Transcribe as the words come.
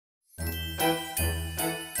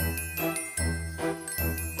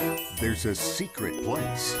there's a secret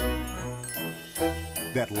place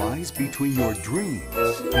that lies between your dreams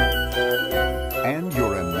and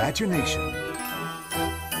your imagination,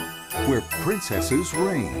 where princesses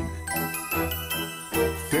reign,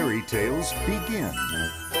 fairy tales begin,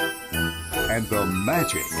 and the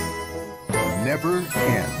magic never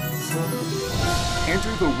ends.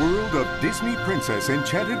 Enter the world of Disney Princess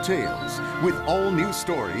Enchanted Tales with all new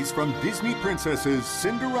stories from Disney Princesses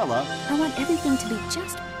Cinderella. I want everything to be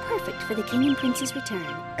just perfect for the King and Prince's return.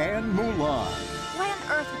 And Mulan. Why on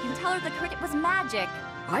earth would you tell her the cricket was magic?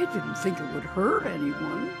 I didn't think it would hurt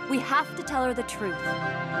anyone. We have to tell her the truth.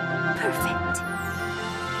 Perfect.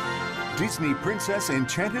 Disney Princess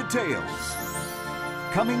Enchanted Tales.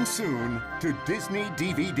 Coming soon to Disney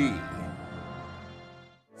DVD.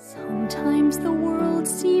 Sometimes the world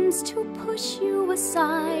seems to push you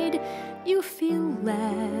aside. You feel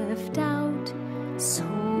left out, so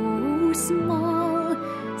small.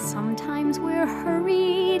 Sometimes we're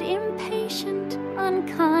hurried, impatient,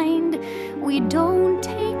 unkind. We don't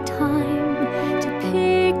take time to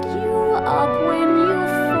pick you up when you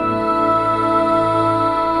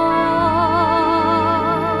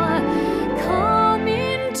fall. Come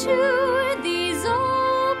into these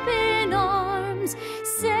open arms,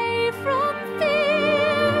 safe from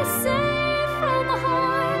fear, safe from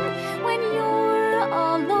harm. When you're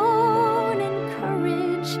alone and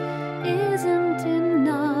courage isn't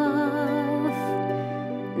enough,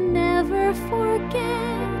 never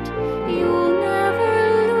forget, you'll never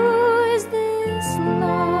lose this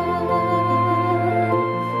love.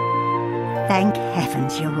 Thank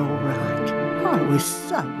heavens you're all right. I was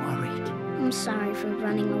so worried. I'm sorry for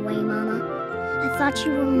running away, Mama. I thought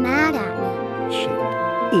you were mad at me. Chip,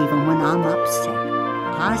 even when I'm upset,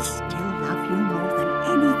 I still love you more than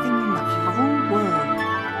anything in the whole world.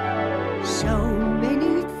 So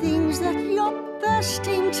many things that you're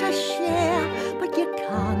bursting to share, but you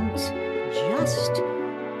can't just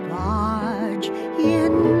barge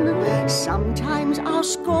in. Sometimes our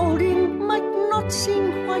scolding might not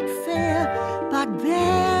seem quite fair, but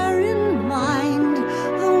there